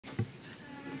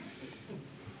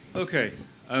Okay,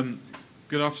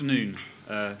 good afternoon,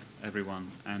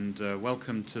 everyone, and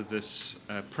welcome to this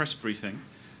press briefing,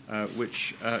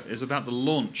 which is about the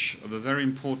launch of a very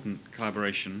important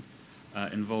collaboration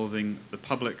involving the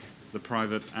public, the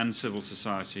private, and civil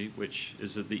society, which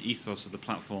is at the ethos of the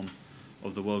platform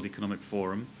of the World Economic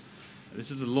Forum.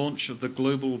 This is the launch of the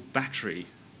Global Battery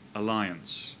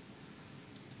Alliance.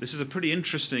 This is a pretty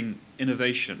interesting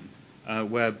innovation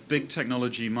where big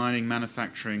technology, mining,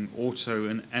 manufacturing, auto,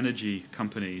 and energy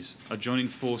companies are joining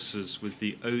forces with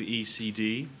the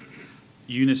OECD,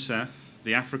 UNICEF,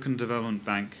 the African Development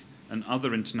Bank, and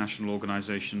other international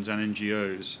organizations and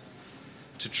NGOs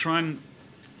to try and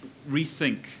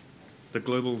rethink the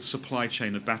global supply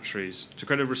chain of batteries, to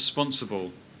create a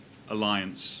responsible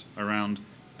alliance around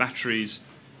batteries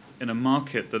in a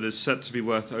market that is set to be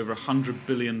worth over $100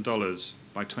 billion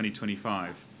by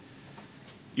 2025.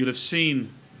 You'll have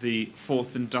seen the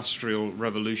fourth industrial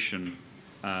revolution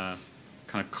kind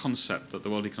of concept that the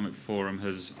World Economic Forum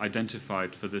has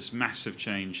identified for this massive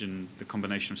change in the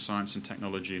combination of science and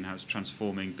technology and how it's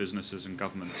transforming businesses and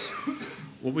governments.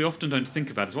 What we often don't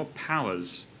think about is what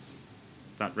powers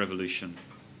that revolution.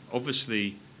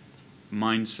 Obviously,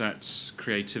 mindsets,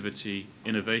 creativity,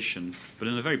 innovation, but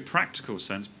in a very practical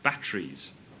sense,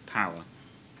 batteries power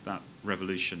that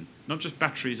revolution. Not just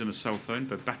batteries in a cell phone,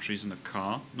 but batteries in a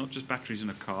car. Not just batteries in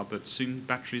a car, but soon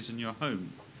batteries in your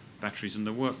home, batteries in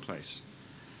the workplace.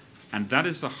 And that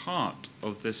is the heart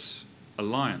of this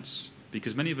alliance,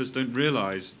 because many of us don't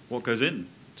realize what goes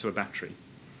into a battery,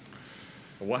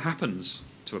 or what happens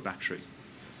to a battery.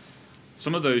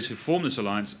 Some of those who form this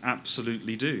alliance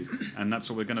absolutely do, and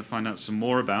that's what we're going to find out some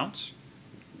more about.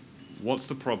 What's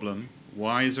the problem?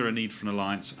 Why is there a need for an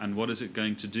alliance, and what is it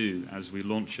going to do as we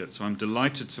launch it? So I'm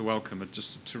delighted to welcome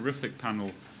just a terrific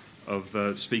panel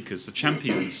of speakers, the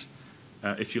champions,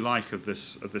 if you like, of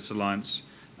this alliance.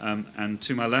 And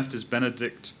to my left is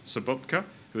Benedikt Sobotka,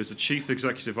 who is the Chief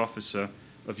Executive Officer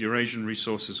of Eurasian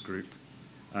Resources Group.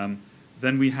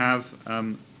 Then we have,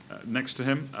 next to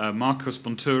him, Marcos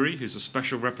Bonturi, who's a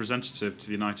Special Representative to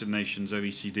the United Nations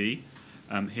OECD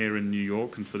here in New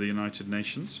York and for the United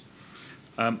Nations.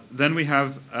 Then we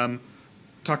have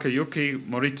Takayuki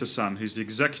Morita-san, who's the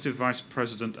Executive Vice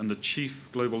President and the Chief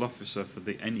Global Officer for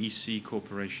the NEC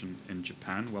Corporation in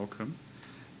Japan. Welcome.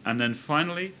 And then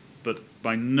finally, but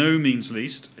by no means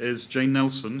least, is Jane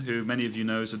Nelson, who many of you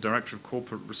know is the Director of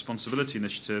Corporate Responsibility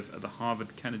Initiative at the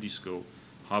Harvard Kennedy School,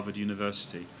 Harvard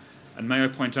University. And may I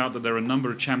point out that there are a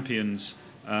number of champions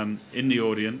in the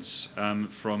audience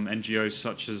from NGOs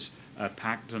such as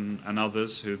PACT and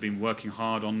others who have been working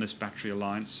hard on this battery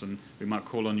alliance, and we might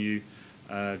call on you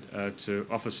to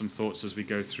offer some thoughts as we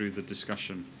go through the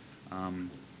discussion.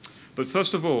 But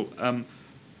first of all,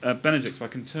 Benedikt, if I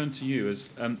can turn to you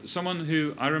as someone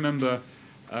who I remember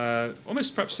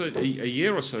almost perhaps a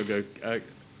year or so ago I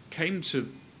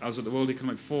was at the World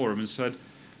Economic Forum and said,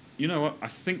 you know what, I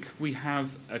think we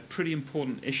have a pretty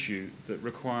important issue that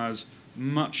requires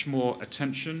much more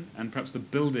attention and perhaps the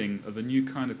building of a new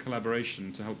kind of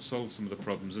collaboration to help solve some of the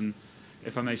problems. And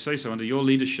if I may say so, under your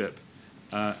leadership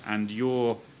and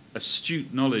your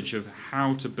astute knowledge of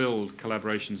how to build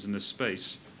collaborations in this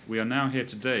space, we are now here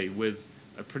today with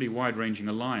a pretty wide-ranging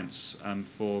alliance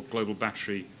for global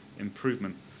battery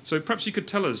improvement. So perhaps you could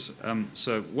tell us,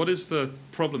 sir, what is the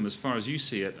problem as far as you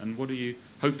see it, and what are you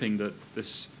hoping that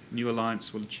this new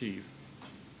alliance will achieve?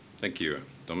 Thank you,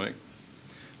 Dominic.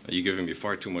 You're giving me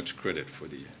far too much credit for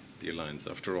the alliance.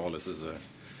 After all, this is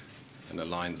an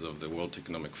alliance of the World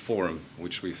Economic Forum,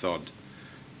 which we thought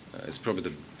is probably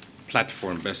the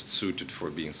platform best suited for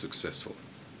being successful.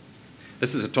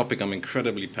 This is a topic I'm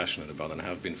incredibly passionate about and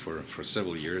have been for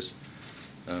several years.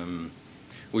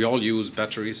 We all use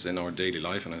batteries in our daily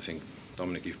life, and I think,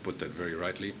 Dominic, you've put that very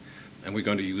rightly, and we're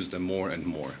going to use them more and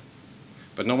more.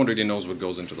 But no one really knows what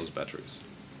goes into those batteries.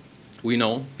 We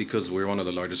know because we're one of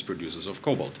the largest producers of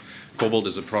cobalt. Cobalt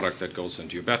is a product that goes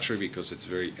into your battery because it's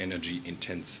very energy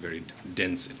intense, very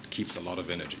dense. It keeps a lot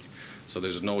of energy. So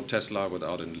there's no Tesla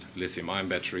without a lithium-ion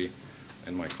battery,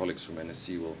 and my colleagues from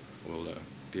NSC will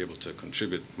be able to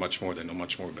contribute much more. They know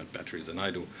much more about batteries than I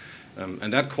do.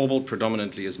 And that cobalt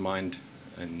predominantly is mined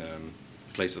in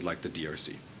places like the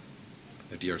DRC.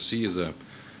 The DRC is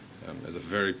a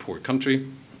very poor country,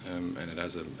 and it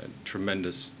has a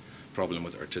tremendous problem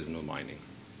with artisanal mining.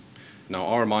 Now,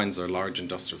 our mines are large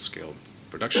industrial scale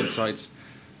production sites,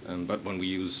 but when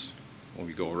we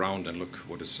go around and look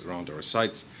what is around our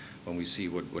sites, when we see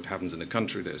what happens in the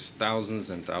country, there's thousands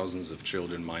and thousands of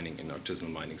children mining in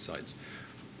artisanal mining sites.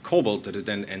 Cobalt that it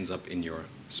then ends up in your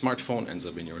smartphone, ends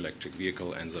up in your electric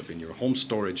vehicle, ends up in your home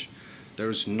storage. There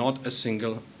is not a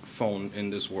single phone in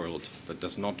this world that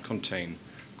does not contain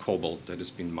cobalt that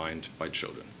has been mined by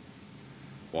children.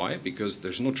 Why? Because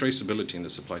there's no traceability in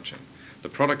the supply chain. The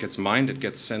product gets mined, it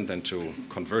gets sent then to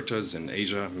converters in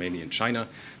Asia, mainly in China,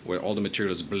 where all the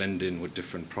materials blend in with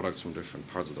different products from different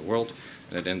parts of the world,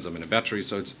 and it ends up in a battery.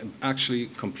 So it's actually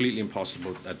completely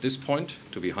impossible at this point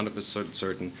to be 100%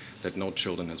 certain that no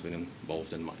children has been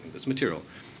involved in mining this material.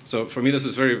 So for me, this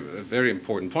is a very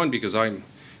important point, because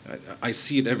I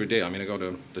see it every day. I mean, I go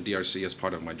to the DRC as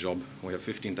part of my job. We have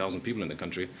 15,000 people in the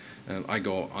country. I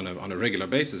go on a regular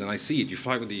basis, and I see it. You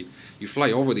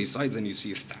fly over these sites, and you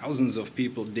see thousands of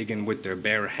people digging with their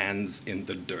bare hands in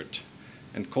the dirt.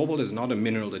 And cobalt is not a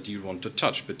mineral that you want to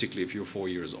touch, particularly if you're 4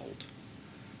 years old.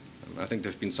 I think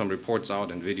there have been some reports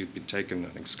out and videos been taken. I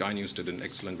think Sky News did an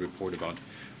excellent report about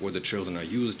where the children are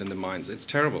used in the mines. It's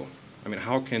terrible. I mean,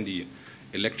 how can the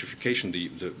electrification,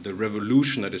 the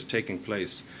revolution that is taking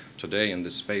place today in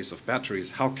the space of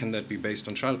batteries, how can that be based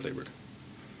on child labor?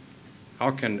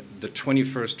 How can the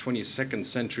 21st, 22nd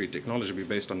century technology be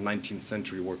based on 19th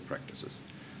century work practices?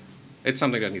 It's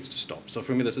something that needs to stop. So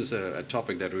for me, this is a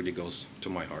topic that really goes to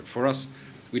my heart. For us,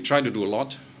 we try to do a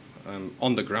lot.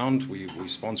 On the ground, we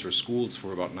sponsor schools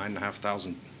for about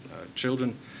 9,500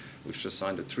 children. We've just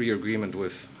signed a 3-year agreement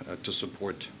with to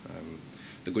support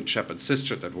the Good Shepherd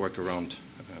Sisters that work around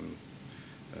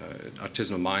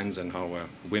artisanal mines, and how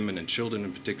women and children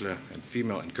in particular, and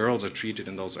female and girls, are treated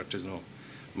in those artisanal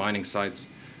mining sites.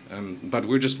 But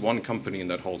we're just one company in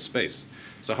that whole space.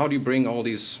 So how do you bring all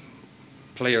these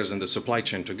players in the supply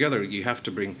chain together? You have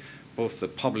to bring both the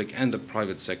public and the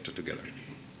private sector together.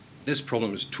 This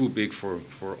problem is too big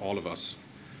for all of us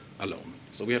alone.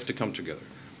 So we have to come together.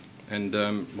 And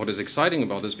what is exciting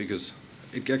about this, because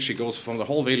it actually goes from the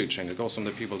whole value chain. It goes from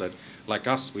the people that, like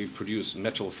us, we produce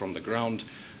metal from the ground.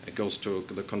 It goes to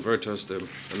the converters, the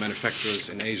manufacturers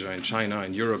in Asia and China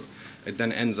and Europe. It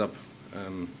then ends up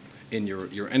in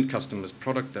your end customer's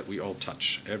product that we all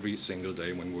touch every single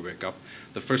day when we wake up.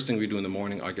 The first thing we do in the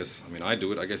morning, I mean, I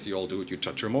do it, I guess you all do it, you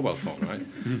touch your mobile phone, right?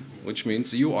 Which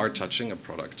means you are touching a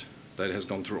product that has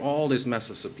gone through all this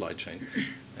massive supply chain.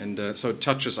 And so it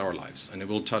touches our lives, and it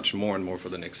will touch more and more for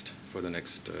the next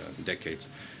decades.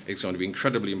 It's going to be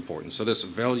incredibly important. So this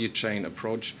value chain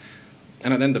approach,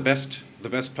 and then the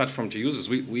best platform to use is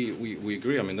we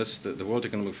agree. I mean, the World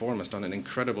Economic Forum has done an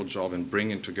incredible job in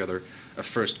bringing together a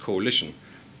first coalition.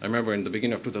 I remember in the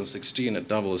beginning of 2016 at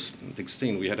Davos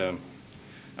 16, we had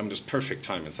this perfect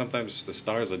time, and sometimes the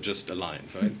stars are just aligned,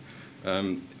 right?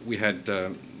 We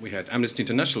had Amnesty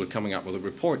International coming up with a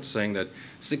report saying that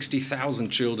 60,000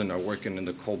 children are working in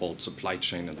the cobalt supply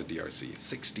chain in the DRC.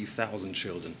 60,000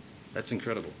 children. That's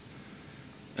incredible.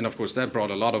 And of course, that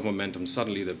brought a lot of momentum.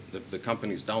 Suddenly, the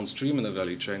companies downstream in the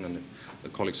value chain, and the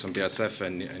colleagues from BASF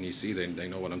and EC, they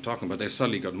know what I'm talking about. They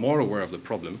suddenly got more aware of the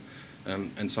problem,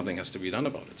 and something has to be done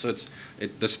about it. So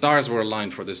the stars were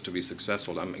aligned for this to be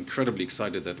successful. I'm incredibly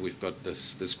excited that we've got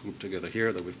this group together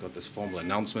here, that we've got this formal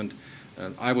announcement.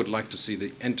 And I would like to see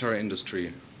the entire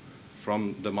industry,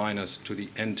 from the miners to the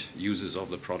end users of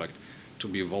the product, to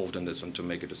be involved in this and to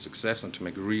make it a success and to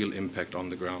make real impact on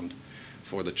the ground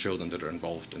for the children that are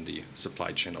involved in the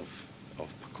supply chain of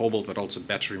cobalt, but also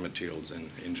battery materials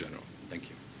in general. Thank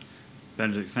you.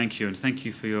 Benedict, thank you, and thank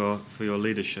you for your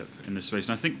leadership in this space.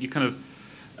 And I think you kind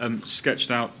of sketched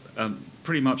out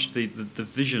pretty much the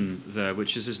vision there,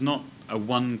 which is not a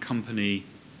one company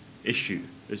issue.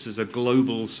 This is a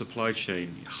global supply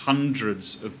chain,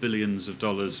 hundreds of billions of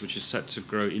dollars, which is set to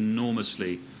grow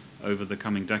enormously over the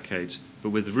coming decades, but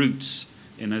with roots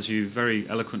in, as you very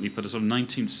eloquently put, a sort of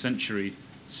 19th century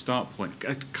start point.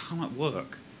 It can't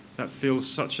work. That feels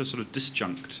such a sort of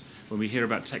disjunct when we hear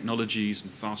about technologies and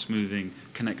fast-moving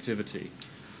connectivity.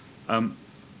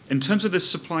 In terms of this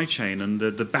supply chain and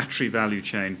the battery value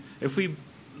chain, if we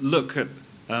look at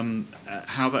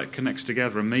how that connects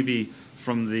together, and maybe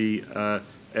from the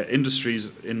industries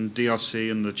in DRC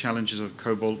and the challenges of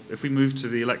cobalt, if we move to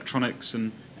the electronics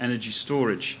and energy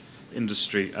storage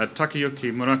industry,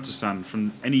 Takayuki Morita-san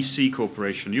from NEC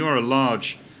Corporation, you are a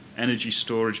large energy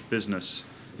storage business.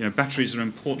 You know, batteries are an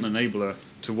important enabler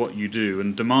to what you do,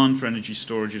 and demand for energy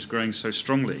storage is growing so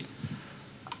strongly.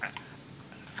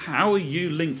 How are you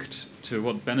linked to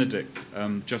what Benedict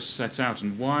just set out,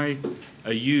 and why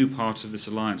are you part of this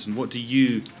alliance, and what do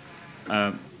you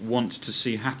want to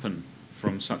see happen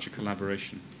from such a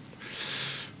collaboration?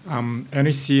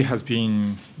 NEC has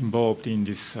been involved in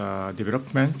this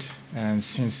development, and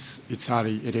since its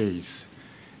early days,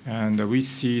 and we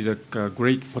see the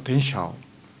great potential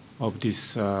of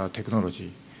this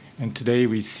technology. And today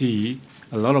we see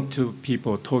a lot of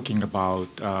people talking about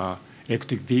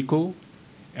electric vehicle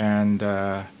and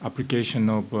application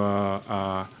of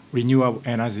renewable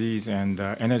energies and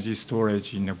energy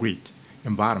storage in the grid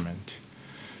environment.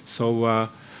 So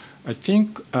I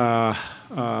think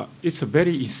it's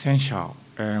very essential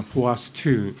for us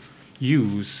to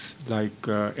use like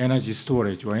energy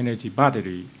storage or energy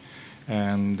battery,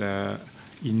 and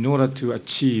in order to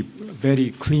achieve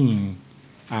very clean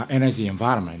energy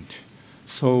environment.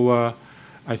 So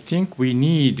I think we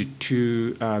need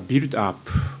to build up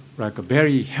like a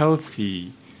very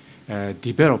healthy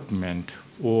development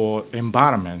or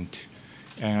environment,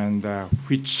 and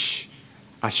which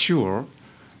assure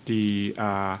the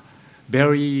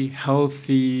very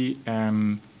healthy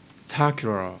and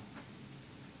circular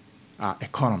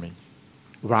economy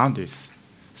around this.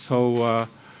 So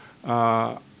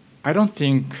I don't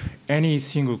think any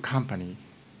single company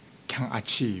can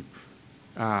achieve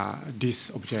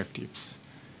these objectives.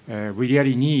 We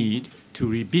really need to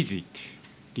revisit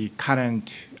the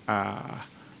current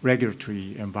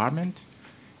regulatory environment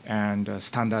and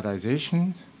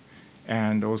standardization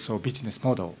and also business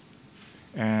model.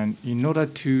 And in order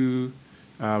to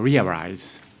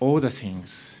realize all the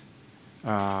things,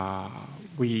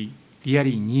 we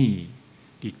really need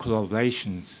the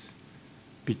collaborations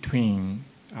between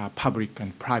public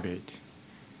and private,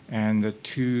 and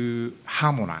to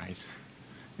harmonize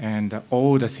and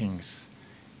all the things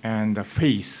and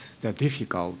face the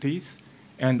difficulties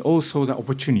and also the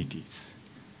opportunities.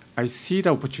 I see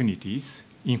the opportunities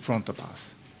in front of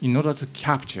us. In order to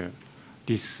capture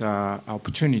these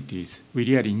opportunities, we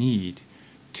really need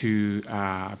to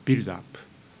build up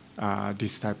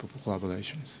this type of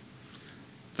collaborations.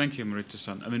 Thank you,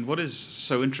 Morita-san. I mean, what is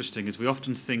so interesting is we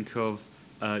often think of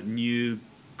new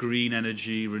green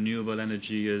energy, renewable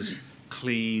energy as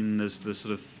clean, as the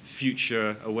sort of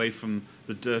future away from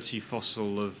the dirty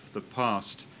fossil of the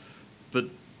past. But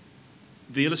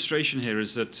the illustration here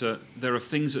is that there are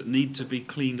things that need to be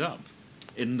cleaned up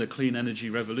in the clean energy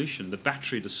revolution. The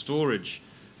battery, the storage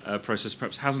process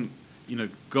perhaps hasn't,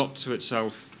 got to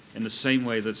itself in the same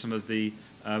way that some of the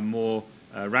more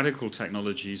radical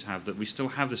technologies have, that we still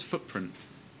have this footprint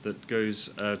that goes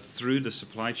through the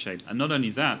supply chain. And not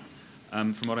only that,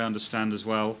 from what I understand as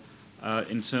well,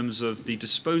 in terms of the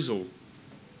disposal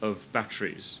of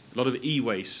batteries, a lot of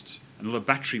e-waste and a lot of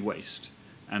battery waste,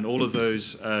 and all of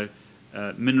those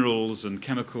minerals and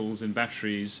chemicals in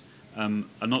batteries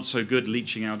are not so good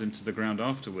leaching out into the ground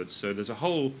afterwards. So there's a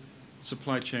whole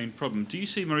supply chain problem. Do you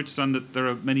see, Morita-san, that there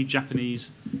are many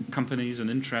Japanese companies and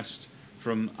interest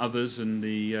from others in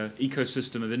the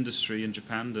ecosystem of industry in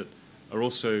Japan that are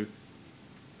also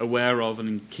aware of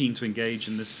and keen to engage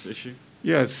in this issue?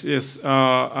 Yes.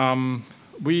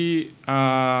 We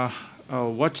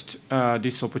watched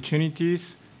these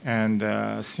opportunities, and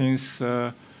since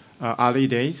early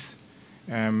days,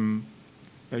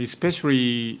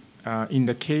 especially in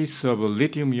the case of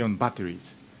lithium-ion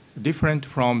batteries, different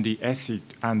from the acid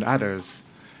and others,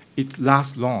 it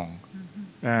lasts long.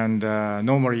 Mm-hmm. And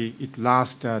normally it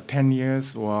lasts 10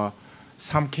 years, or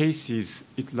some cases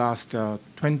it lasts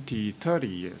 20, 30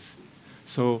 years.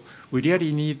 So we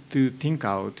really need to think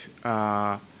out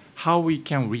how we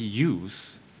can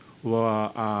reuse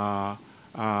or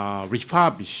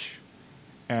refurbish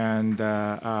and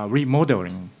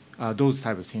remodeling those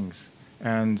type of things.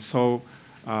 And so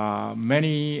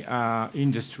many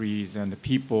industries and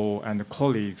people and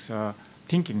colleagues are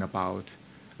thinking about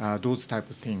those type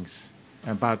of things.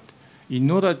 But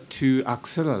in order to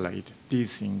accelerate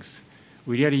these things,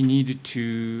 we really need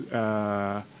to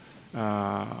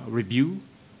review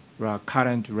the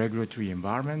current regulatory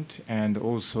environment, and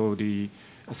also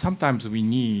sometimes we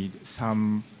need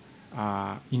some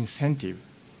incentive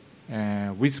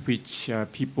with which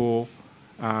people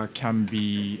can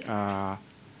be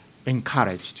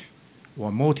encouraged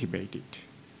or motivated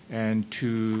and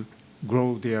to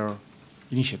grow their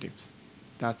initiatives.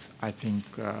 That's, I think,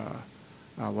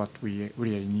 what we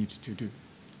really need to do.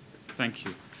 Thank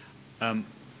you.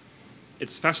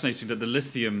 It's fascinating that the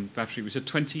lithium battery, we said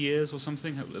 20 years or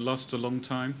something, it lasts a long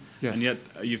time. Yes. And yet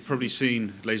you've probably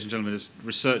seen, ladies and gentlemen, there's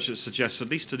research that suggests, at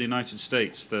least in the United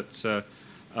States, that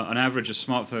on average a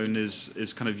smartphone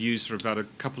is kind of used for about a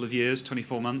couple of years,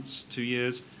 24 months, 2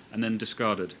 years, and then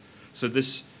discarded. So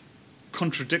this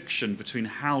contradiction between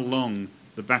how long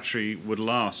the battery would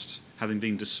last having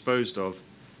been disposed of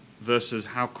versus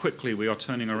how quickly we are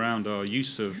turning around our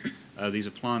use of these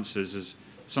appliances is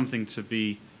something to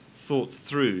be thought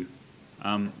through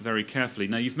very carefully.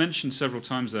 Now, you've mentioned several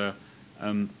times there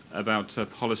about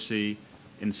policy,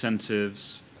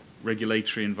 incentives,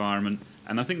 regulatory environment,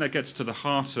 and I think that gets to the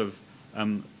heart of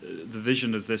the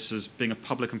vision of this as being a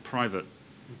public and private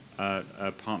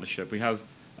partnership. We have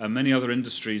many other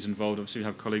industries involved. Obviously, we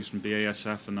have colleagues from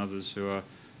BASF and others who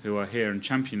are here and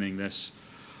championing this.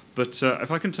 But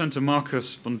if I can turn to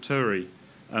Marcus Bonturi,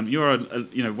 you are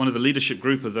one of the leadership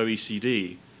group of the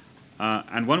OECD,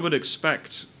 and one would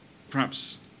expect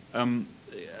perhaps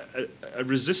a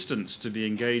resistance to be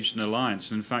engaged in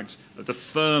alliance, and in fact, the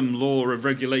firm law of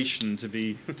regulation to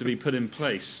be put in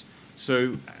place.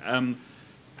 So,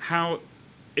 how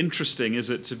interesting is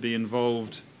it to be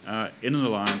involved in an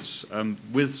alliance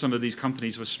with some of these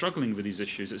companies who are struggling with these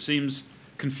issues? It seems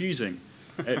confusing.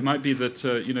 It might be that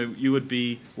you would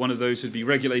be one of those who'd be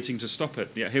regulating to stop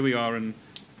it. Yeah, here we are in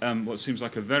what seems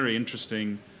like a very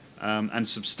interesting and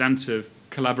substantive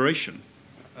collaboration.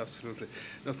 Absolutely.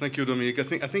 No, thank you, Dominique. I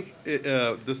think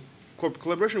this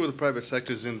collaboration with the private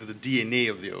sector is into the DNA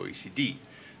of the OECD.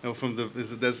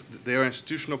 They are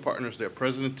institutional partners. They are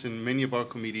present in many of our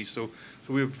committees. So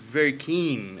we're very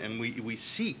keen, and we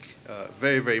seek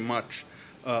very, very much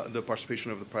the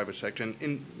participation of the private sector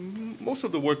in most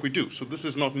of the work we do. So this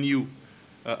is not new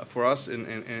for us, and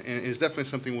it's definitely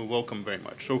something we welcome very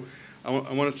much. So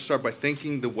I wanted to start by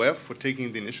thanking the WEF for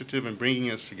taking the initiative and bringing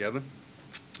us together.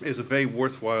 It's a very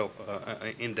worthwhile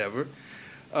endeavor.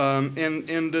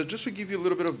 Just to give you a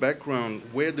little bit of background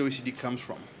where the OECD comes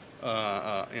from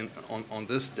on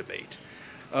this debate.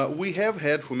 We have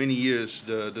had for many years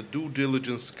the due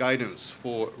diligence guidance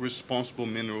for responsible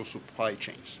mineral supply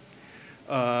chains.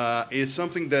 It's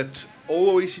something that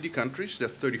all OECD countries, there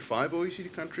are 35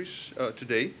 OECD countries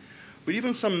today, but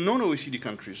even some non-OECD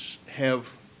countries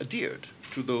have adhered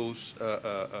to those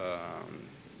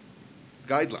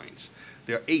guidelines.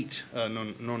 There are 8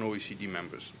 non-OECD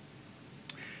members.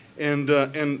 And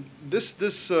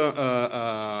this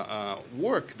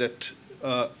work that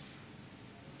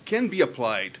can be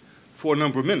applied for a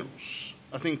number of minerals.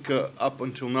 I think up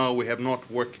until now we have not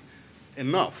worked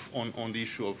enough on the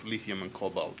issue of lithium and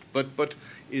cobalt, but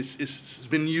it's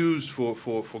been used for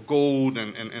gold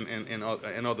and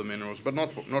other minerals, but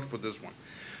not for this one.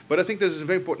 But I think this is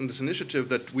very important, this initiative,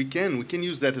 that we can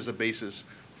use that as a basis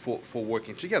for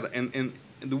working together. And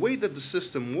the way that the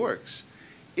system works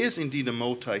is indeed a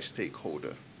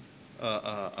multi-stakeholder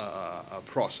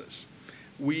process.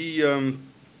 We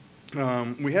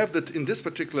have that in this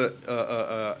particular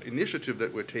initiative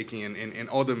that we're taking and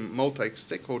other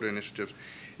multi-stakeholder initiatives.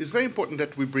 It's very important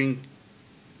that we bring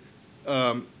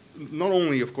not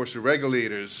only, of course, the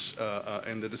regulators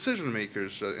and the decision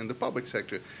makers in the public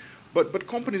sector, but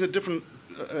companies at different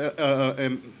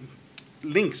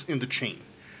links in the chain.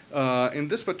 In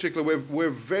this particular, we're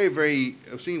very, very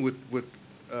seeing with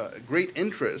great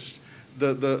interest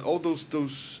all those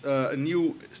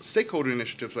new stakeholder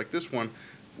initiatives like this one.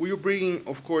 We are bringing,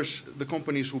 of course, the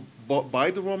companies who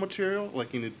buy the raw material,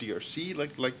 like in the DRC,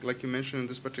 like you mentioned in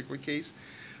this particular case.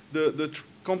 The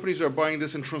companies are buying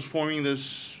this and transforming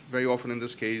this, very often in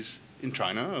this case, in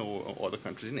China or other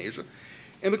countries in Asia.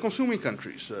 And the consuming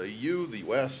countries, EU, the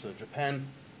US, Japan.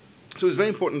 So it's very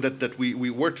important that we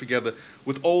work together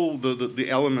with all the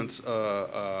elements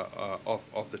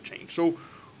of the chain. So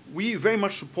we very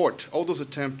much support all those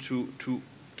attempts to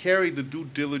carry the due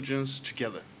diligence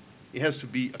together. It has to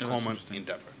be a common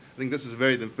endeavor. I think this is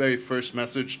the very first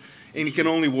message, and it can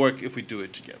only work if we do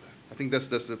it together. I think that's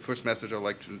the first message I'd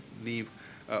like to leave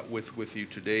with you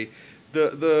today.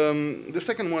 The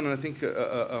second one, and I think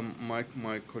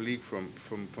my colleague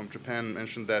from Japan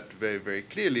mentioned that very, very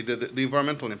clearly, the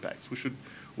environmental impacts. We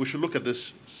should look at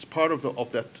this as part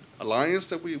of that alliance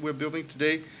that we're building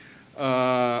today.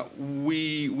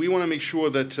 We want to make sure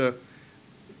that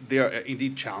there are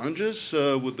indeed challenges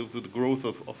with the growth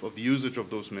of the usage of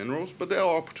those minerals, but there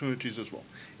are opportunities as well.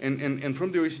 And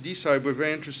from the OECD side, we're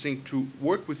very interested to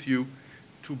work with you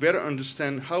to better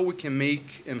understand how we can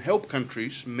make and help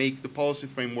countries make the policy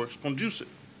frameworks conducive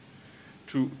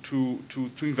to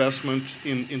investment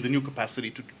in the new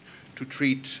capacity to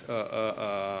treat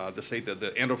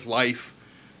the end of life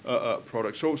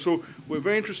products. So we're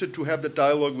very interested to have the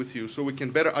dialogue with you so we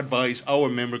can better advise our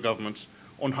member governments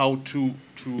on how to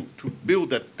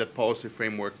build that policy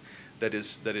framework that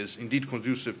is indeed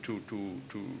conducive to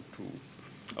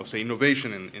I'll say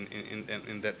innovation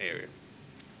in that area.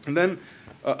 And then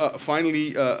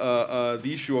finally,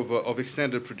 the issue of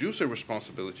extended producer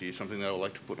responsibility is something that I would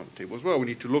like to put on the table as well. We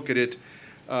need to look at it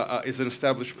as an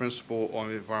established principle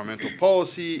on environmental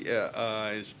policy.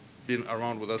 It's been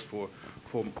around with us for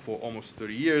almost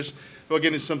 30 years. So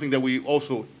again, it's something that we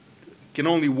also can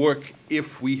only work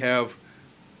if we have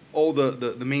all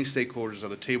the main stakeholders at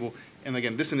the table. And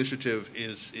again, this initiative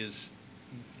is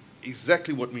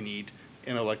exactly what we need.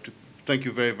 And I'd like to thank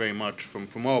you very, very much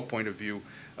from our point of view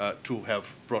to have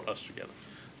brought us together.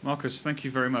 Marcus, thank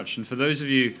you very much. And for those of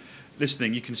you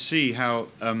listening, you can see how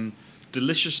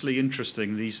deliciously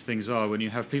interesting these things are when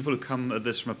you have people who come at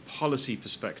this from a policy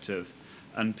perspective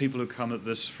and people who come at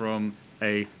this from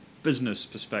a business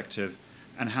perspective,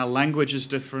 and how language is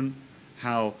different,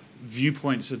 how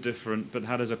viewpoints are different, but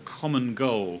how there's a common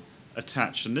goal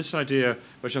attached. And this idea,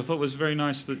 which I thought was very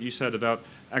nice that you said about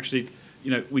actually,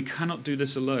 we cannot do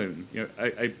this alone.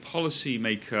 A policy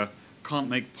maker can't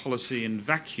make policy in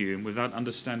vacuum without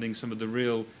understanding some of the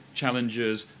real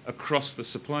challenges across the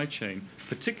supply chain,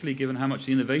 particularly given how much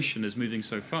the innovation is moving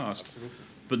so fast. Absolutely.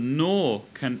 But nor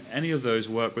can any of those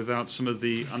work without some of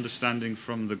the understanding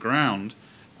from the ground,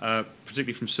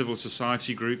 particularly from civil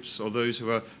society groups or those who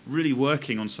are really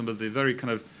working on some of the very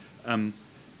kind of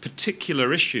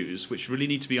particular issues which really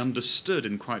need to be understood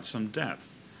in quite some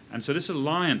depth. And so this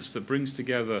alliance that brings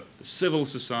together the civil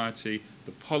society,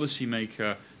 the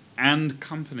policymaker, and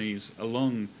companies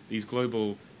along these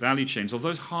global value chains, although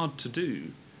it's hard to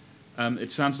do,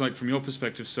 it sounds like from your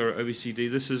perspective, sir, at OECD,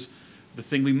 this is the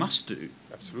thing we must do.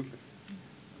 Absolutely.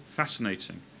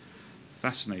 Fascinating.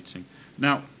 Fascinating.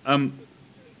 Now,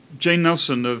 Jane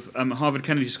Nelson of Harvard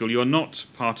Kennedy School, you are not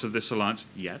part of this alliance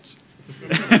yet.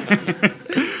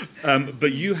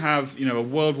 But you have, a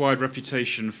worldwide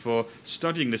reputation for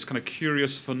studying this kind of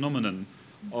curious phenomenon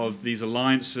of these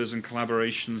alliances and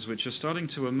collaborations which are starting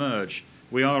to emerge.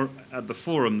 We are at the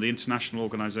Forum, the International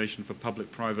Organization for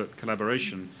Public-Private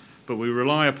Collaboration, but we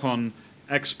rely upon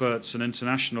experts and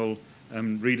international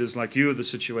readers like you of the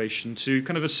situation to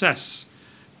kind of assess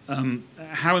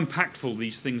how impactful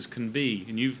these things can be.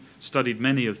 And you've studied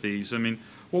many of these. I mean,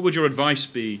 what would your advice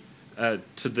be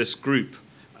to this group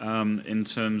in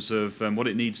terms of what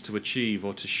it needs to achieve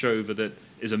or to show that it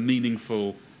is a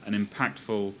meaningful and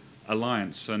impactful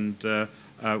alliance? And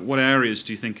what areas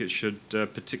do you think it should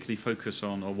particularly focus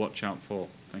on or watch out for?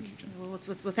 Thank you, Jane. Well,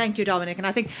 thank you, Dominic. And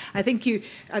I think you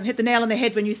hit the nail on the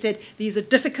head when you said these are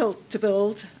difficult to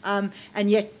build, and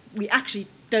yet we actually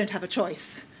don't have a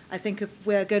choice. I think if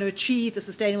we're going to achieve the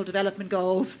Sustainable Development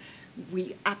Goals,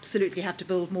 we absolutely have to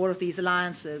build more of these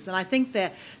alliances. And I think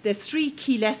there are three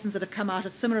key lessons that have come out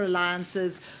of similar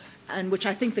alliances, and which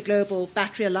I think the Global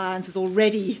Battery Alliance is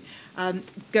already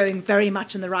going very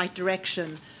much in the right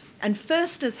direction. And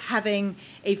first is having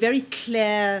a very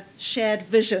clear shared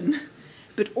vision,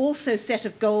 but also set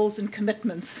of goals and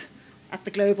commitments at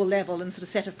the global level and sort of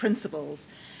set of principles.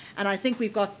 And I think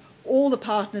we've got all the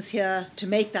partners here to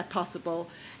make that possible.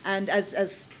 And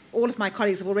as all of my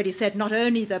colleagues have already said, not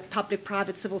only the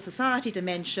public-private civil society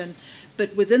dimension,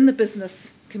 but within the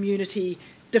business community,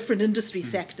 different industry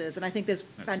sectors. And I think there's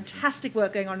fantastic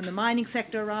work going on in the mining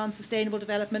sector around sustainable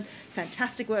development,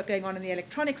 fantastic work going on in the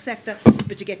electronics sector,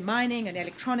 but to get mining and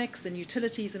electronics and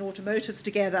utilities and automotives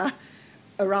together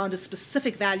around a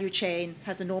specific value chain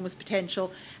has enormous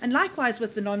potential. And likewise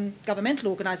with the non-governmental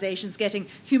organizations, getting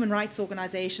human rights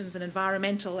organizations and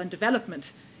environmental and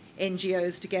development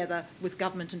NGOs together with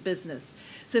government and business.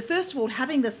 So first of all,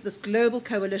 having this global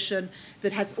coalition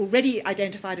that has already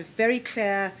identified a very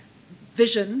clear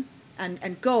vision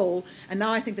and goal, and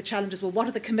now I think the challenge is, well, what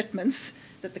are the commitments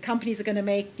that the companies are going to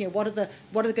make? What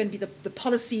are going to be the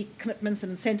policy commitments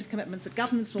and incentive commitments that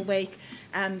governments will make,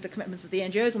 and the commitments that the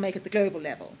NGOs will make at the global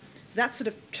level? So that's sort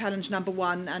of challenge number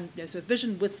one, and so a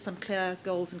vision with some clear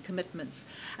goals and commitments.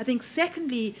 I think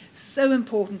secondly, so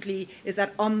importantly, is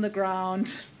that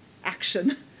on-the-ground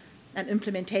action and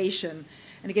implementation.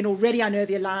 And again, already I know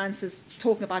the Alliance is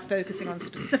talking about focusing on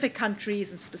specific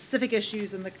countries and specific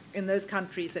issues in those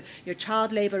countries. So,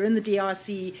 child labour in the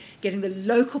DRC, getting the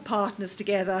local partners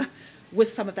together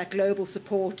with some of that global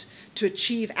support to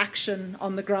achieve action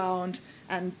on the ground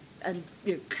and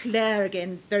clear,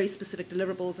 again, very specific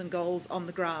deliverables and goals on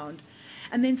the ground.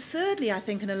 And then thirdly, I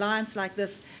think an alliance like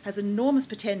this has enormous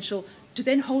potential to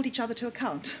then hold each other to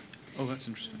account. Oh, that's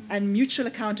interesting. And mutual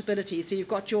accountability. So you've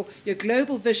got your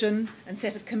global vision and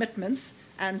set of commitments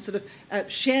and sort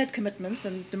of shared commitments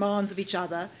and demands of each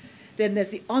other. Then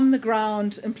there's the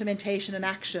on-the-ground implementation and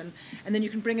action. And then you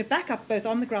can bring it back up both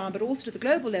on the ground but also to the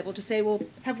global level to say, well,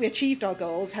 have we achieved our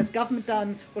goals? Has government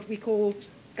done what we call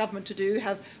government to do?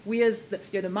 Have we as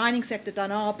the mining sector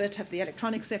done our bit? Have the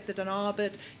electronics sector done our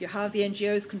bit? How have the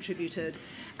NGOs contributed?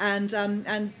 And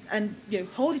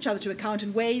hold each other to account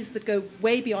in ways that go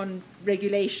way beyond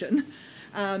regulation,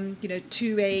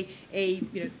 to a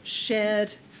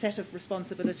shared set of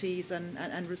responsibilities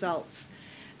and results.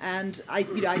 And I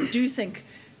do think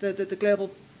the Global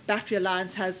Battery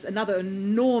Alliance has another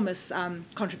enormous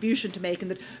contribution to make, in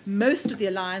that most of the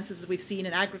alliances that we've seen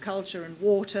in agriculture and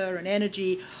water and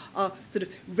energy are sort of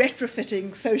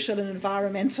retrofitting social and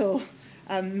environmental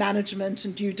management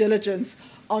and due diligence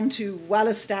onto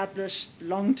well-established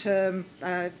long-term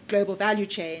global value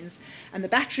chains. And the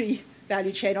battery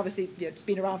value chain, obviously, it's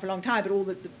been around for a long time, but all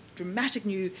the dramatic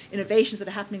new innovations that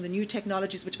are happening, the new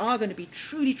technologies which are going to be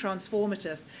truly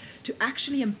transformative, to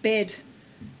actually embed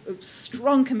a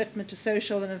strong commitment to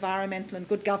social and environmental and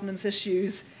good governance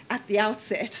issues at the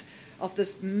outset of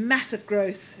this massive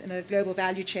growth in a global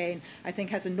value chain, I think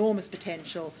has enormous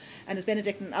potential. And as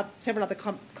Benedict and several other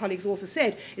colleagues also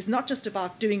said, it's not just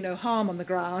about doing no harm on the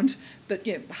ground, but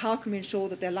how can we ensure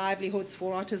that there are livelihoods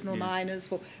for artisanal miners,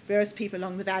 for various people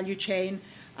along the value chain,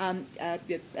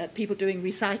 people doing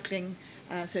recycling,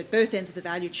 so at both ends of the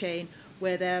value chain,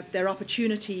 where there are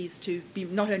opportunities to be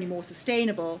not only more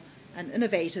sustainable and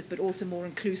innovative, but also more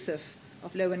inclusive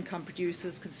of low-income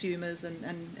producers, consumers,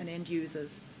 and end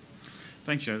users.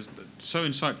 Thank you. So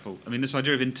insightful. I mean, this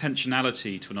idea of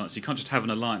intentionality to an alliance, you can't just have an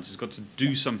alliance, it's got to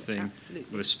do something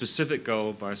Absolutely. with a specific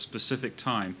goal by a specific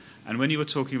time. And when you were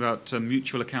talking about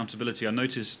mutual accountability, I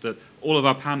noticed that all of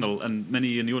our panel and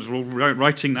many in the audience were all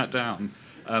writing that down.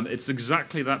 It's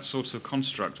exactly that sort of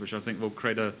construct which I think will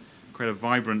create a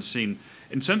vibrant scene.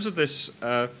 In terms of this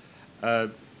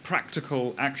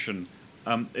practical action,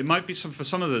 it might be for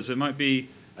some of us, it might be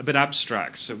a bit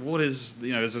abstract. So what is,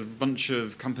 there's a bunch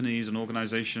of companies and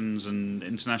organizations and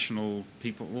international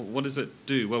people. What does it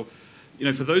do? Well,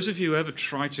 for those of you who ever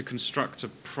try to construct a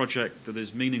project that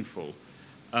is meaningful,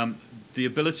 the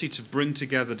ability to bring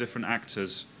together different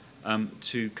actors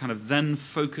to kind of then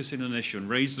focus in on an issue and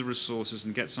raise the resources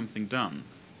and get something done,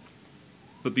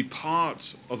 but be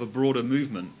part of a broader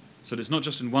movement so that it's not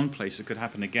just in one place, it could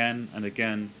happen again and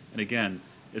again and again.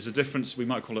 There's a difference, we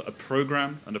might call it a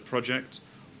program and a project,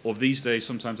 or these days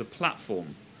sometimes a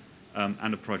platform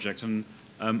and a project. And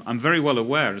I'm very well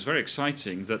aware, and it's very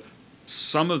exciting, that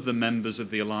some of the members of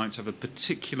the Alliance have a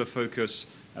particular focus,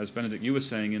 as Benedict, you were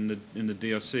saying, in the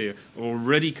DRC, are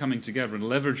already coming together and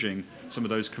leveraging some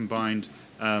of those combined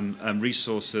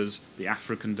resources, the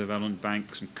African Development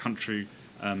Bank, some country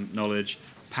knowledge,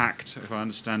 packed, if I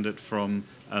understand it, from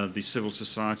the civil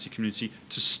society community,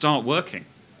 to start working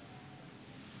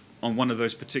on one of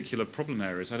those particular problem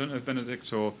areas. I don't know if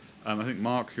Benedict or I think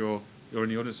Mark, you're in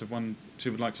the audience, if one,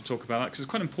 two would like to talk about that, because it's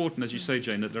quite important, as you say,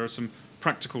 Jane, that there are some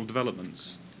practical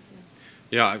developments.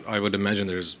 Yeah, I would imagine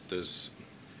there's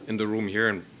in the room here,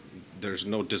 and there's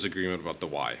no disagreement about the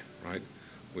why, right?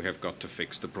 We have got to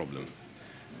fix the problem.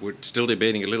 We're still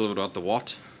debating a little bit about the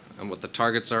what and what the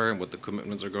targets are and what the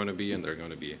commitments are going to be, and they're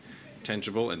going to be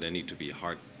tangible, and they need to be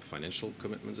hard financial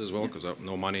commitments as well, because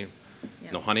no money,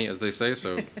 no honey, as they say.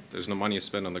 So there's no money you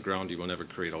spend on the ground, you will never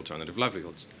create alternative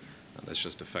livelihoods. And that's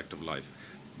just a fact of life.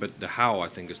 But the how, I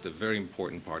think, is the very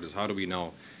important part, is how do we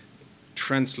now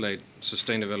translate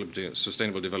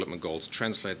sustainable development goals,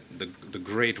 translate the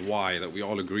great why that we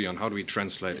all agree on, how do we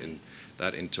translate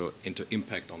that into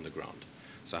impact on the ground?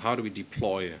 So how do we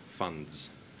deploy funds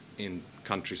in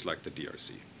countries like the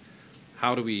DRC?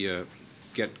 How do we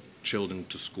get children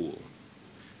to school?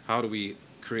 How do we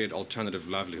create alternative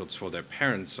livelihoods for their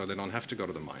parents so they don't have to go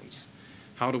to the mines?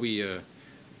 How do we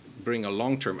bring a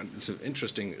long-term, and it's an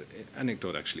interesting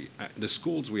anecdote actually, the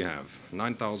schools we have,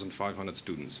 9,500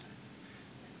 students,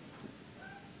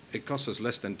 it costs us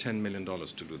less than $10 million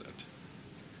to do that.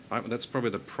 Right? That's probably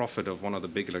the profit of one of the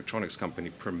big electronics company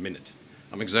per minute.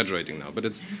 I'm exaggerating now, but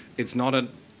it's not a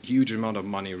huge amount of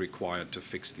money required to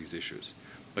fix these issues.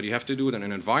 But you have to do it in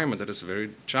an environment that is very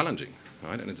challenging,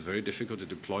 right? And it's very difficult to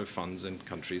deploy funds in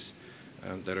countries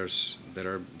that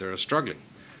are struggling.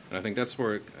 And I think that's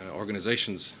where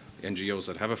organizations, NGOs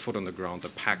that have a foot on the ground, the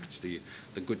pacts, the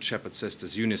Good Shepherd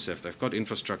Sisters, UNICEF, they've got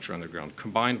infrastructure on the ground,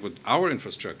 combined with our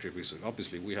infrastructure.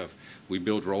 Obviously, we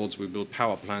build roads, we build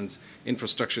power plants,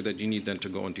 infrastructure that you need then to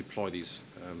go and deploy these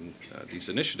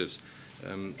initiatives,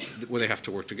 where they have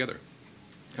to work together.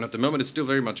 And at the moment, it's still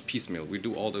very much piecemeal. We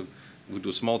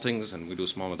do small things and we do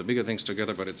small of the bigger things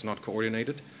together, but it's not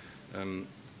coordinated.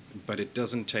 But it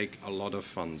doesn't take a lot of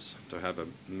funds to have a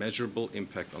measurable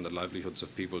impact on the livelihoods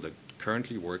of people that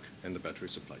currently work in the battery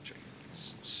supply chain.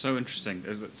 So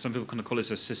interesting. Some people kind of call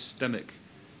this a systemic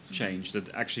change,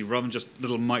 that actually rather than just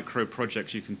little micro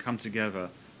projects, you can come together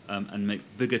and make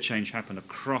bigger change happen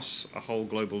across a whole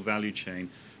global value chain,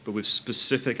 but with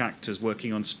specific actors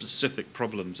working on specific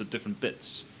problems at different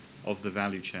bits of the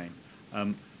value chain.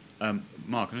 Mark, I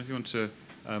don't know if you want to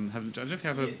I don't know if you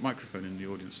have a microphone in the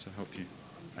audience to help you.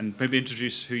 and maybe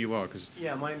introduce who you are, because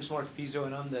Yeah, my name is Mark Pizzo,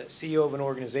 and I'm the CEO of an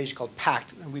organization called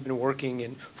PACT. And we've been working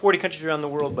in 40 countries around the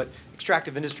world, but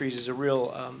extractive industries is a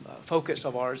real focus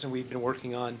of ours, and we've been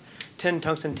working on tin,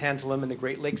 tungsten, tantalum in the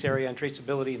Great Lakes area and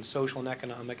traceability and social and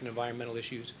economic and environmental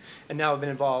issues. And now I've been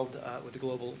involved with the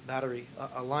Global Battery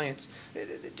Alliance.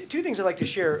 Two things I'd like to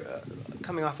share,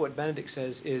 coming off what Benedict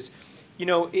says, is, you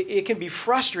know, it can be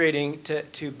frustrating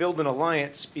to build an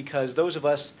alliance because those of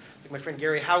us, like my friend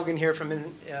Gary Haugen here from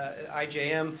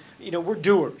IJM, you know, we're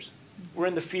doers. We're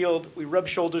in the field. We rub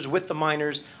shoulders with the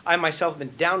miners. I myself have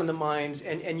been down in the mines,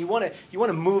 and you want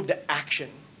to move to action,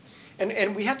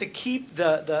 and we have to keep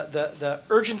the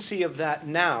urgency of that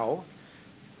now,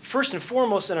 first and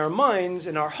foremost in our minds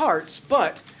and our hearts.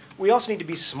 But we also need to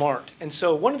be smart. And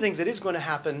so one of the things that is going to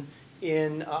happen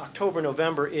in October,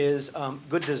 November is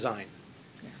good design.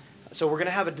 So we're going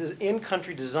to have an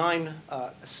in-country design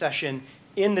session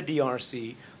in the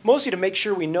DRC, mostly to make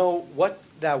sure we know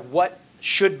what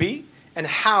should be and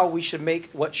how we should make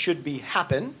what should be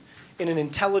happen in an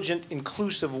intelligent,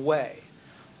 inclusive way.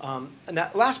 And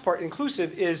that last part,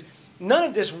 inclusive, is none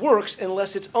of this works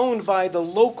unless it's owned by the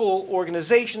local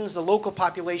organizations, the local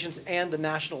populations, and the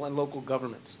national and local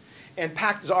governments. And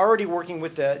PACT is already working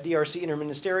with the DRC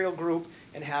Interministerial Group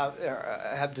and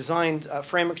have designed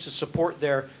frameworks to support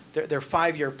their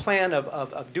 5-year plan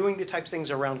of doing the types of things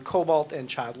around cobalt and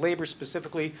child labor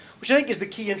specifically, which I think is the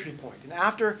key entry point. And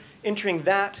after entering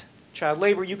that child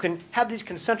labor, you can have these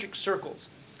concentric circles.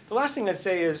 The last thing I'd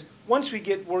say is, once we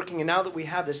get working, and now that we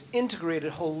have this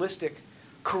integrated, holistic,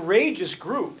 courageous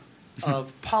group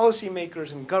of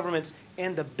policymakers and governments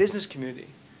and the business community,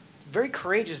 it's very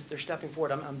courageous that they're stepping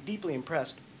forward. I'm deeply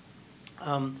impressed.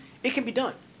 It can be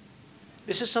done.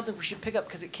 This is something we should pick up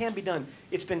because it can be done.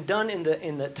 It's been done in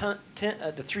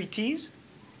the 3 T's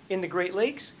in the Great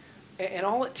Lakes, and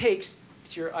all it takes,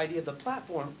 to your idea of the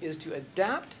platform, is to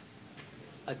adapt,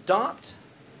 adopt,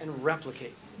 and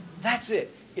replicate. That's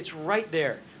it. It's right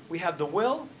there. We have the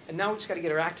will, and now we just got to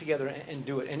get our act together and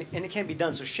do it. And it can be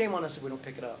done, so shame on us if we don't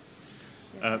pick it up.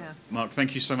 Mark,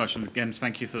 thank you so much, and again,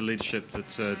 thank you for the leadership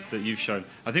that you've shown.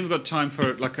 I think we've got time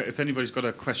for, if anybody's got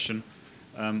a question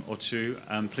or two,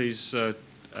 please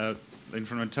in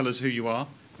front of tell us who you are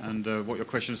and what your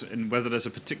question is, and whether there's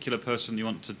a particular person you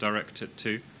want to direct it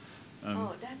to.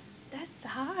 Oh, that's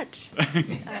hard.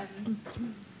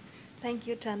 Thank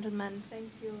you, gentlemen. Thank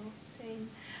you, Jane.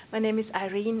 My name is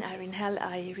Irene Hell.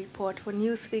 I report for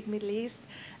Newsweek Middle East,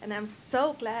 and I'm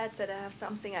so glad that I have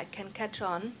something I can catch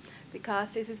on,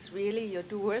 because this is really your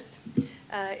doers.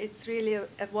 It's really a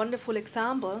wonderful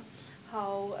example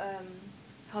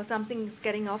how something is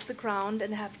getting off the ground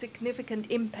and have significant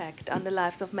impact on the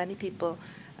lives of many people.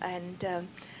 And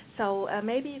so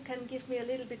maybe you can give me a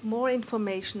little bit more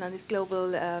information on this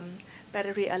Global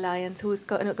Battery Alliance, who is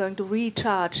going to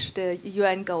recharge the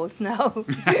UN goals now,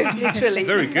 literally.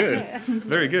 Very good,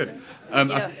 very good.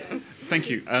 Thank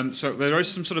you. So there is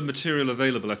some sort of material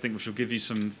available, I think, which will give you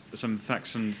some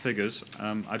facts and figures.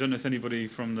 I don't know if anybody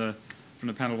from the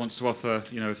panel wants to offer,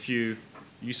 a few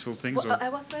useful things. Well, I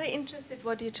was very interested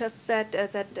what you just said,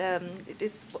 that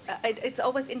it's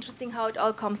always interesting how it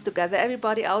all comes together.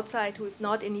 Everybody outside who is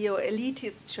not in your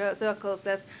elitist circle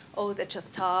says, oh, they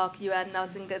just talk, UN,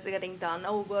 nothing is getting done,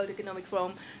 oh, World Economic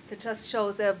Forum, that just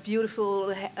shows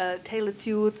beautiful tailored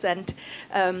suits. And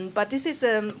but this is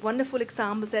a wonderful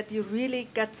example that you really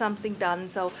get something done.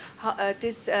 So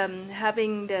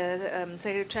having the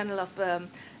Secretary General of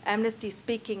Amnesty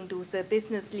speaking to the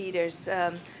business leaders.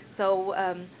 So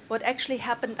what actually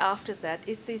happened after that?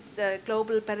 Is this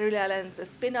Global Battery Alliance a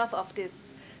spin-off of this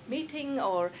meeting,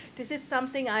 or this is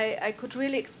something I could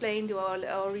really explain to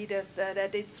our readers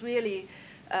that it's really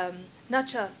not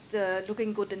just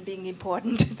looking good and being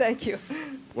important. Thank you.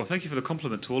 Well, thank you for the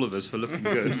compliment to all of us for looking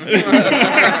good.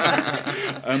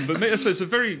 But so it's a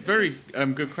very, very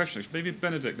good question. Maybe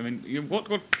Benedict, I mean,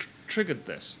 what triggered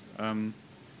this?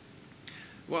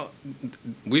 Well,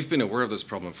 we've been aware of this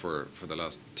problem for the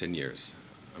last 10 years.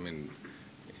 I mean,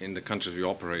 in the countries we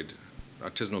operate,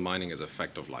 artisanal mining is a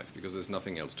fact of life because there's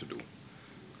nothing else to do,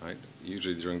 right?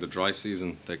 Usually during the dry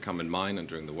season, they come and mine, and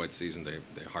during the wet season, they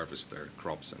harvest their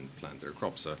crops and plant their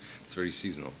crops. So it's very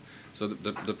seasonal. So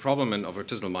the problem of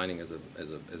artisanal mining is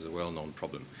a well-known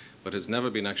problem, but it's never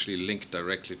been actually linked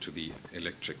directly to the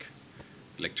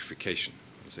electrification,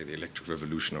 let's say the electric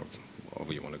revolution, or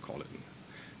whatever you want to call it.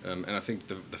 And I think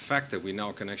the fact that we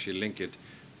now can actually link it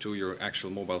to your actual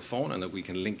mobile phone, and that we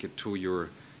can link it to your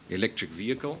electric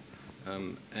vehicle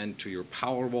and to your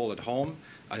power wall at home,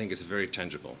 I think is very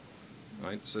tangible,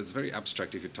 right? So it's very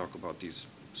abstract if you talk about these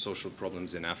social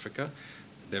problems in Africa.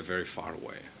 they're very far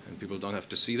away. And people don't have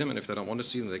to see them, and if they don't want to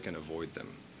see them, they can avoid them.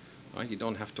 Right? You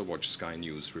don't have to watch Sky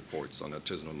News reports on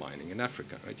artisanal mining in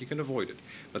Africa. Right? You can avoid it.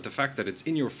 But the fact that it's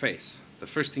in your face, the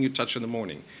first thing you touch in the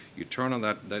morning, you turn on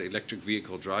that electric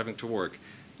vehicle driving to work,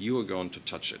 you are going to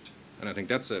touch it. And I think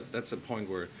that's a point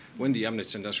where, when the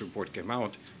Amnesty International report came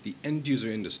out, the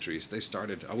end-user industries, they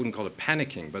started, I wouldn't call it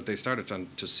panicking, but they started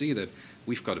to see that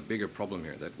we've got a bigger problem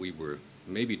here, that we were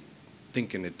maybe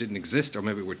thinking it didn't exist, or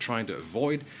maybe we're trying to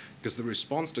avoid, because the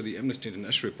response to the Amnesty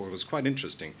International report was quite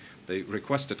interesting. They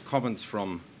requested comments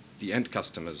from the end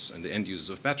customers and the end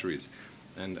users of batteries.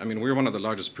 And I mean, we're one of the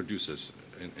largest producers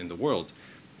in the world,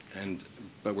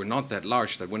 but we're not that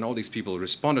large that when all these people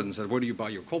responded and said, where do you buy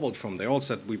your cobalt from? They all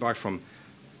said, we buy from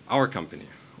our company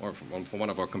or from one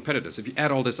of our competitors. If you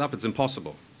add all this up, it's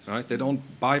impossible. Right? They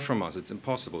don't buy from us. It's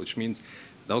impossible, which means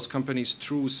those companies,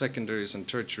 through secondaries and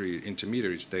tertiary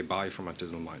intermediaries, they buy from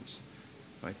artisanal mines.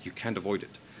 Right? You can't avoid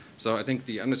it. So I think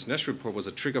the Amnesty International report was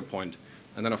a trigger point.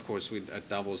 And then, of course, at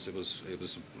Davos, it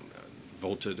was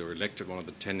voted or elected one of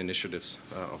the 10 initiatives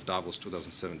of Davos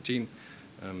 2017.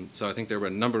 So I think there were a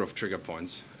number of trigger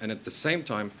points. And at the same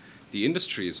time, the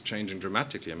industry is changing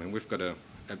dramatically. I mean, we've got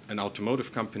an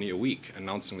automotive company a week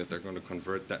announcing that they're going to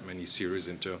convert that many series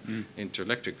into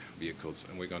electric vehicles.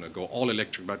 And we're going to go all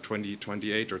electric by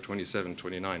 2028 or 27,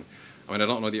 29. I mean, I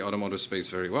don't know the automotive space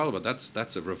very well, but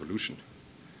that's a revolution.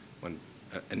 When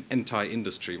an entire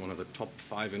industry, one of the top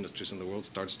 5 industries in the world,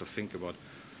 starts to think about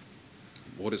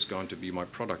what is going to be my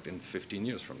product in 15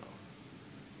 years from now.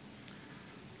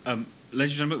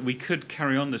 Ladies and gentlemen, we could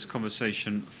carry on this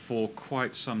conversation for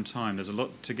quite some time. There's a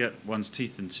lot to get one's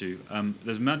teeth into.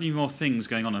 There's many more things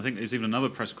going on. I think there's even another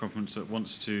press conference that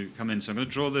wants to come in. So I'm going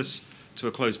to draw this to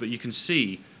a close. But you can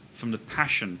see from the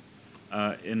passion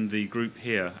in the group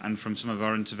here and from some of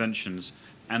our interventions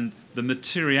and the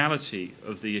materiality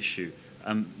of the issue.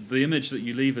 The image that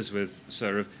you leave us with,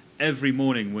 sir, of every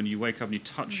morning when you wake up and you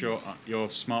touch your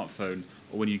smartphone,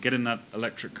 or when you get in that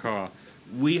electric car,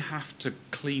 we have to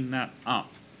clean that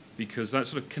up, because that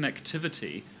sort of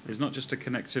connectivity is not just a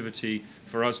connectivity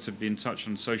for us to be in touch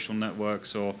on social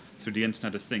networks or through the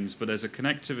Internet of Things, but there's a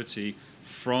connectivity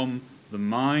from the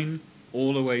mine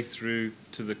all the way through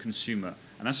to the consumer.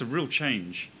 And that's a real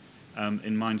change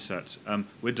in mindset.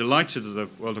 We're delighted at the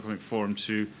World Economic Forum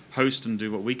to host and do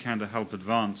what we can to help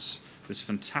advance this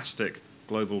fantastic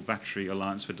Global Battery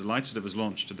Alliance. We're delighted it was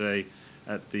launched today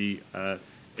at the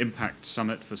Impact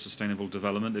Summit for Sustainable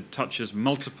Development. It touches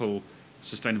multiple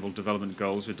sustainable development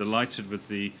goals. We're delighted with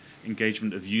the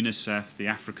engagement of UNICEF, the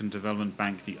African Development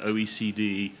Bank, the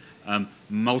OECD,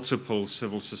 multiple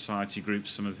civil society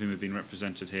groups, some of whom have been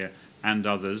represented here, and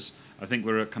others. I think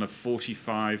we're at kind of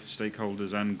 45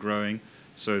 stakeholders and growing,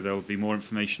 so there will be more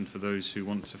information for those who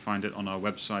want to find it on our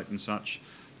website and such.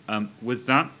 With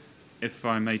that, if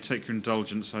I may take your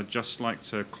indulgence, I'd just like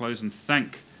to close and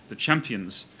thank the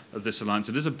champions of this alliance.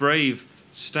 It is a brave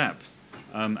step,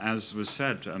 as was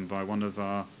said by one of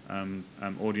our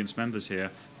audience members here,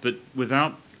 but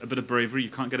without a bit of bravery, you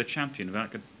can't get a champion.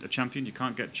 Without a champion, you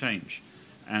can't get change.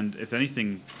 And if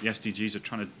anything the SDGs are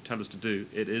trying to tell us to do,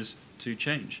 it is to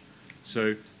change.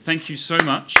 So thank you so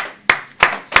much.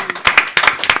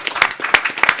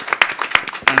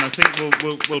 And I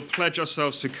think we'll pledge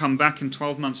ourselves to come back in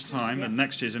 12 months' time at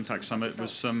next year's Impact Summit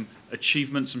with some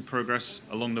achievements and progress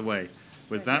along the way.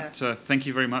 With that, thank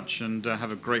you very much, and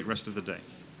have a great rest of the day.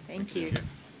 Thank you.